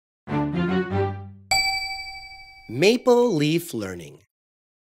Maple Leaf Learning.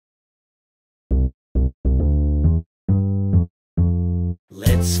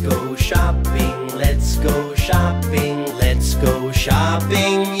 Let's go shopping, let's go shopping, let's go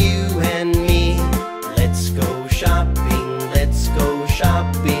shopping, you and me. Let's go shopping, let's go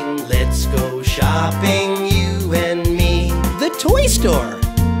shopping, let's go shopping, you and me. The toy store.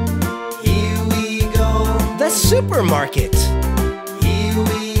 Here we go. The supermarket. Here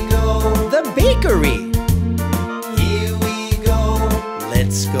we go. The bakery. Here we go.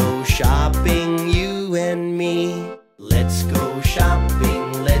 Let's go shopping, you and me. Let's go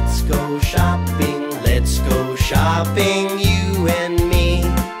shopping, let's go shopping, let's go shopping, you and me.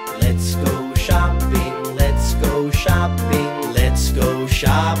 Let's go shopping, let's go shopping, let's go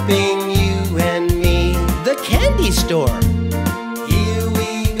shopping, you and me. The candy store. Here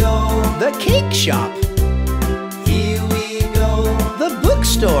we go. The cake shop. Here we go. The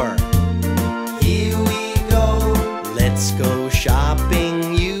bookstore. Here we go. Let's go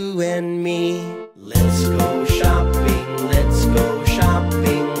shopping, you and me. Let's go shopping, let's go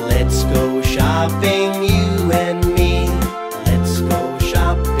shopping, let's go shopping, you and me. Let's go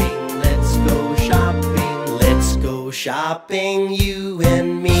shopping, let's go shopping, let's go shopping, you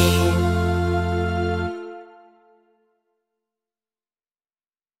and me.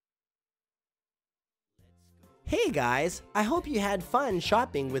 Hey guys, I hope you had fun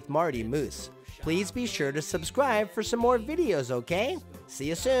shopping with Marty Moose. Please be sure to subscribe for some more videos, okay? See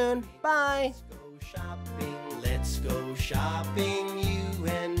you soon. Bye. Let's go shopping, you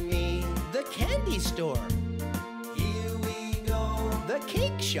and me. The candy store. Here we go. The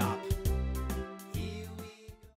cake shop.